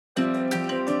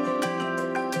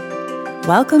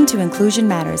Welcome to Inclusion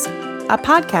Matters, a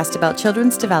podcast about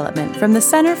children's development from the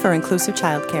Center for Inclusive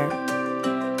Childcare.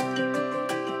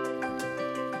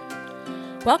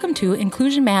 Welcome to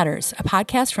Inclusion Matters, a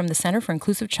podcast from the Center for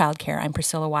Inclusive Childcare. I'm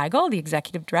Priscilla Weigel, the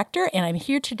Executive Director, and I'm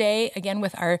here today again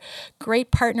with our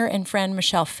great partner and friend,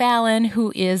 Michelle Fallon,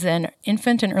 who is an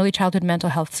infant and early childhood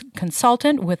mental health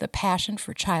consultant with a passion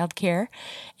for childcare.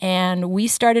 And we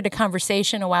started a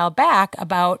conversation a while back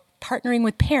about partnering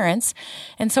with parents,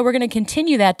 and so we're going to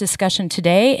continue that discussion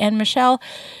today. And Michelle,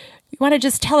 you want to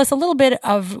just tell us a little bit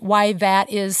of why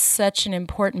that is such an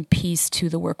important piece to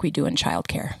the work we do in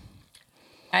childcare?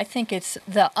 I think it's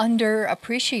the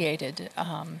underappreciated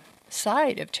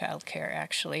side of childcare,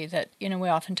 actually, that, we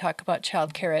often talk about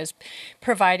childcare as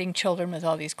providing children with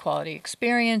all these quality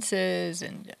experiences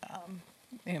and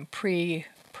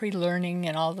pre-learning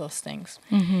and all those things.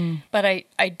 Mm-hmm. But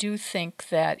I do think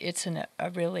that it's a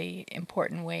really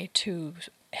important way to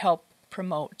help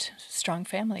promote strong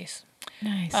families.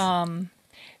 Nice.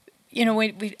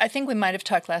 I think we might have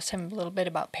talked last time a little bit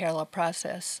about parallel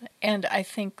process, and I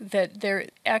think that there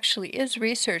actually is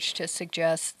research to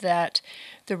suggest that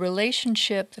the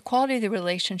quality of the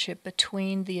relationship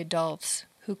between the adults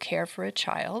who care for a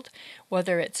child,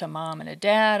 whether it's a mom and a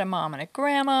dad, a mom and a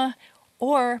grandma,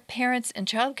 or parents and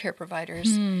child care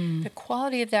providers, the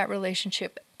quality of that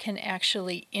relationship can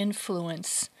actually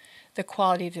influence the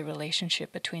quality of the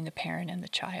relationship between the parent and the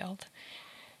child.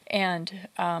 And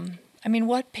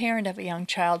what parent of a young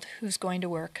child who's going to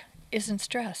work isn't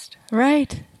stressed?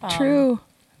 Right. True.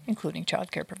 Including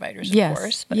child care providers, yes. Of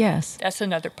course. But yes. That's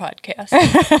another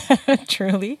podcast.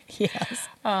 Truly. Yes.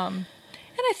 And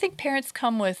I think parents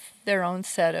come with their own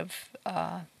set of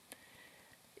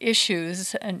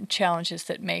issues and challenges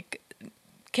that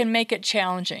can make it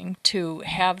challenging to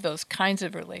have those kinds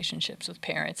of relationships with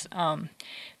parents.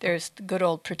 There's the good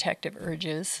old protective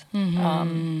urges,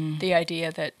 the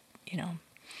idea that,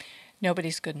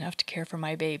 nobody's good enough to care for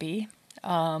my baby.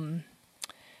 And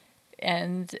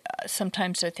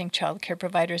sometimes I think child care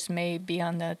providers may be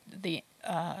on the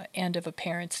end of a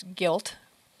parent's guilt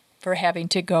for having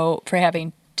to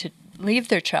leave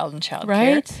their child in child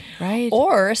care. Right.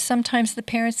 Or sometimes the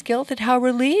parents' guilt at how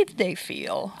relieved they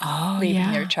feel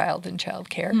leaving their child in child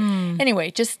care.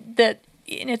 Anyway, just that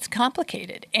it's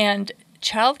complicated. And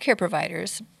child care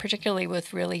providers, particularly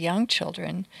with really young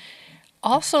children,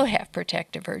 also have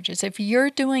protective urges. If you're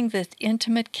doing the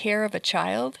intimate care of a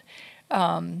child,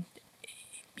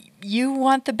 you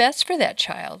want the best for that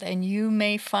child, and you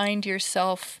may find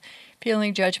yourself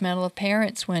feeling judgmental of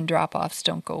parents when drop-offs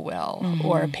don't go well,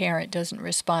 or a parent doesn't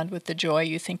respond with the joy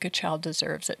you think a child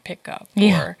deserves at pickup,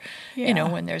 or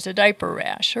when there's a diaper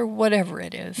rash, or whatever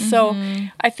it is. So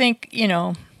I think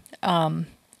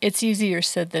it's easier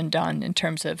said than done in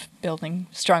terms of building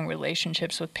strong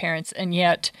relationships with parents, and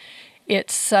yet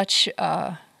it's such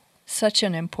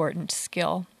an important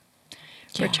skill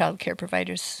for child care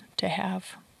providers to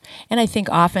have. And I think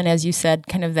often, as you said,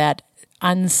 kind of that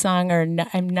unsung,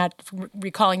 I'm not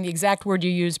recalling the exact word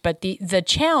you used, but the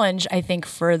challenge, I think,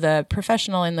 for the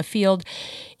professional in the field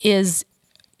is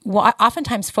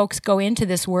oftentimes folks go into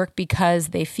this work because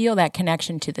they feel that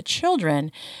connection to the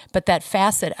children, but that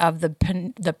facet of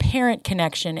the parent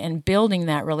connection and building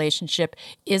that relationship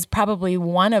is probably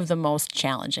one of the most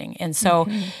challenging. And so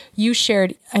you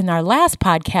shared in our last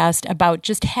podcast about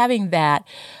just having that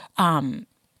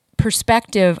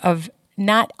perspective of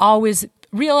not always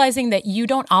realizing that you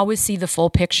don't always see the full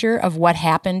picture of what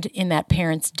happened in that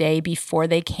parent's day before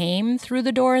they came through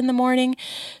the door in the morning.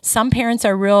 Some parents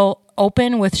are real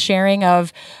open with sharing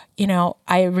of,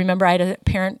 I remember I had a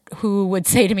parent who would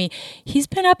say to me, he's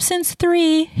been up since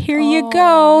 3, here you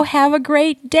go, have a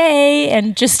great day.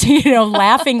 And just,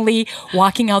 laughingly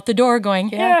walking out the door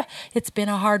going, it's been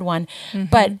a hard one.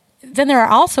 But then there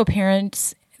are also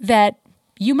parents that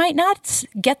you might not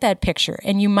get that picture,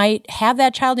 and you might have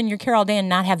that child in your care all day and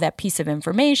not have that piece of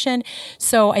information.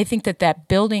 So I think that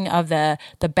building of the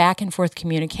back and forth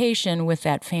communication with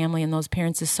that family and those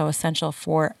parents is so essential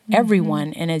for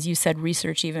everyone. And as you said,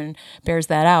 research even bears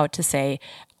that out to say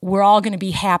we're all going to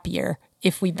be happier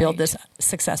if we build this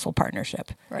successful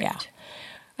partnership. Right. Yeah.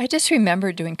 I just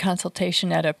remember doing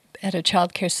consultation at a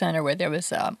child care center where there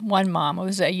was one mom. It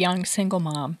was a young single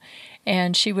mom,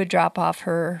 and she would drop off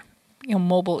her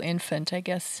mobile infant, I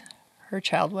guess her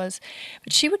child was.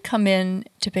 But she would come in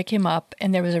to pick him up,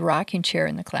 and there was a rocking chair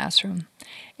in the classroom.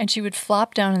 And she would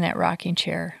flop down in that rocking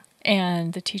chair,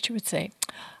 and the teacher would say,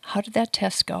 how did that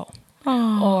test go?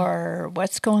 Or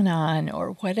what's going on?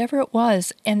 Or whatever it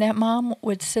was. And that mom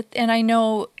would sit, and I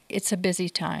know it's a busy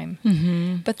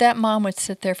time. But that mom would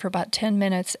sit there for about 10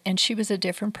 minutes, and she was a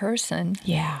different person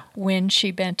when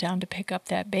she bent down to pick up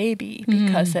that baby,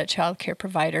 because that child care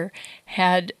provider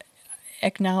had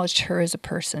acknowledged her as a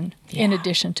person, in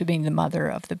addition to being the mother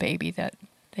of the baby that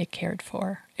they cared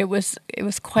for. It was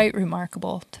quite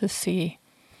remarkable to see.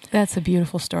 That's a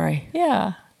beautiful story.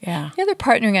 Yeah. Yeah. The other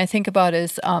partnering I think about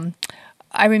is,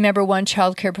 I remember one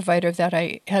child care provider that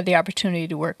I had the opportunity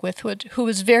to work with, who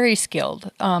was very skilled.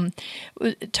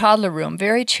 Toddler room,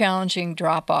 very challenging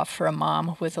drop-off for a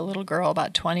mom with a little girl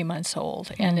about 20 months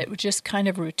old. And it was just kind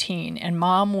of routine. And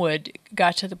mom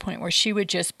got to the point where she would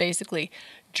just basically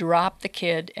drop the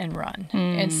kid and run.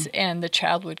 And the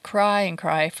child would cry and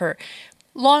cry for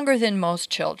longer than most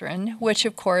children, which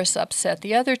of course upset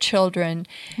the other children.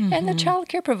 And the child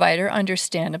care provider,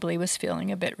 understandably, was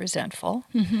feeling a bit resentful.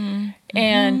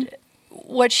 And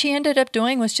what she ended up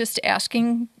doing was just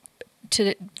asking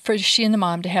for she and the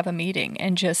mom to have a meeting,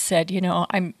 and just said,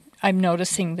 I'm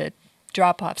noticing that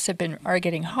drop-offs are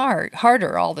getting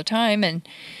harder all the time, and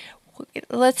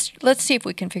let's see if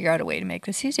we can figure out a way to make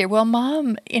this easier. Well,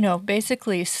 mom,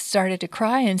 basically started to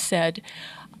cry and said,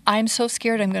 I'm so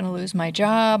scared I'm going to lose my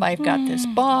job. I've got this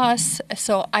boss,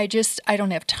 so I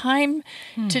don't have time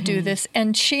to do this.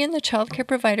 And she and the child care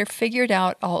provider figured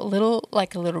out a little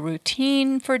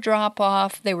routine for drop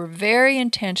off. They were very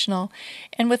intentional,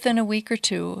 and within a week or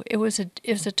two, it was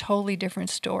a totally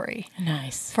different story.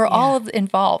 Nice for all of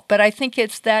involved. But I think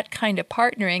it's that kind of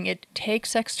partnering. It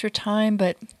takes extra time,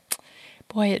 but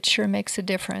boy, it sure makes a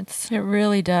difference. It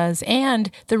really does. And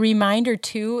the reminder,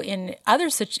 too, in other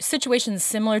situations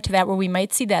similar to that, where we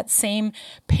might see that same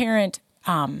parent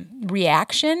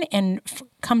reaction, and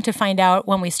come to find out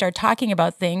when we start talking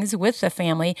about things with the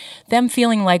family, them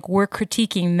feeling like we're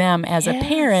critiquing them as a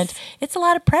parent. It's a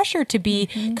lot of pressure to be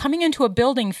coming into a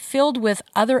building filled with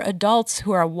other adults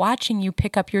who are watching you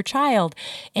pick up your child.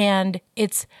 And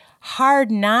it's hard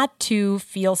not to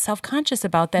feel self-conscious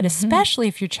about that, especially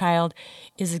if your child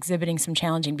is exhibiting some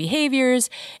challenging behaviors.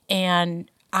 And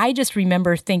I just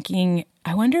remember thinking,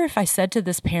 I wonder if I said to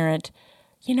this parent,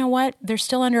 you know what, they're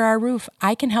still under our roof.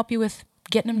 I can help you with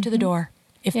getting them to the door.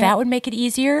 If that would make it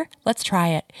easier, let's try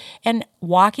it. And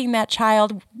walking that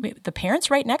child, the parent's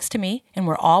right next to me, and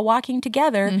we're all walking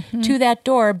together to that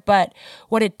door. But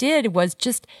what it did was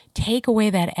just take away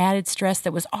that added stress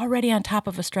that was already on top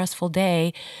of a stressful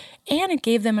day. And it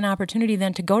gave them an opportunity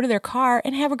then to go to their car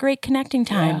and have a great connecting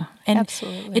time. Yeah, and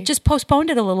absolutely. It just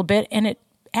postponed it a little bit, and it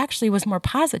actually was more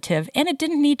positive, and it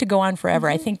didn't need to go on forever.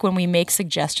 I think when we make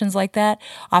suggestions like that,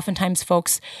 oftentimes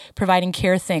folks providing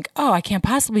care think, oh, I can't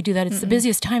possibly do that. It's the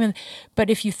busiest time. But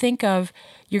if you think of,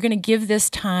 you're going to give this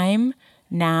time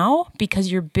now because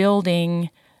you're building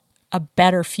a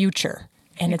better future,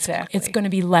 and it's going to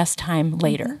be less time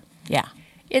later. Yeah.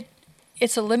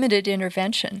 It's a limited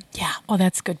intervention. Yeah. Oh,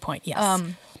 that's a good point. Yes.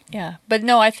 Yeah, but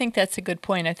no, I think that's a good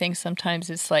point. I think sometimes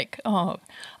it's like, oh,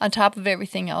 on top of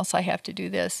everything else, I have to do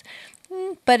this.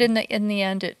 But in the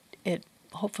end, it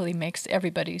hopefully makes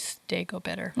everybody's day go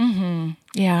better.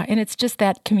 Yeah, and it's just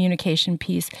that communication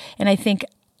piece. And I think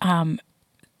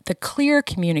the clear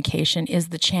communication is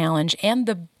the challenge, and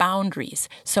the boundaries.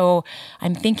 So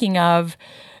I'm thinking of,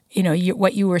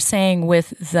 what you were saying with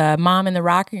the mom in the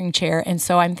rocking chair. And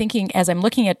so I'm thinking, as I'm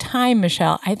looking at time,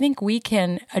 Michelle, I think we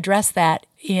can address that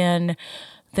in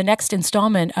the next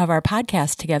installment of our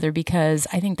podcast together, because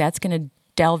I think that's going to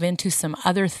delve into some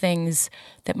other things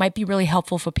that might be really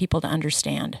helpful for people to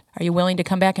understand. Are you willing to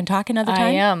come back and talk another time?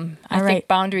 I am. I think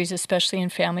boundaries, especially in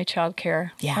family child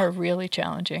care, are really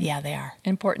challenging. Yeah, they are.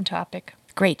 Important topic.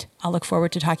 Great. I'll look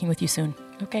forward to talking with you soon.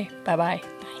 Okay. Bye-bye.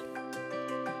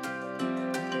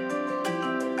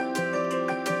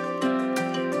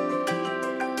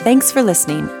 Thanks for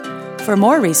listening. For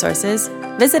more resources,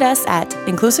 visit us at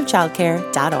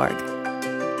inclusivechildcare.org.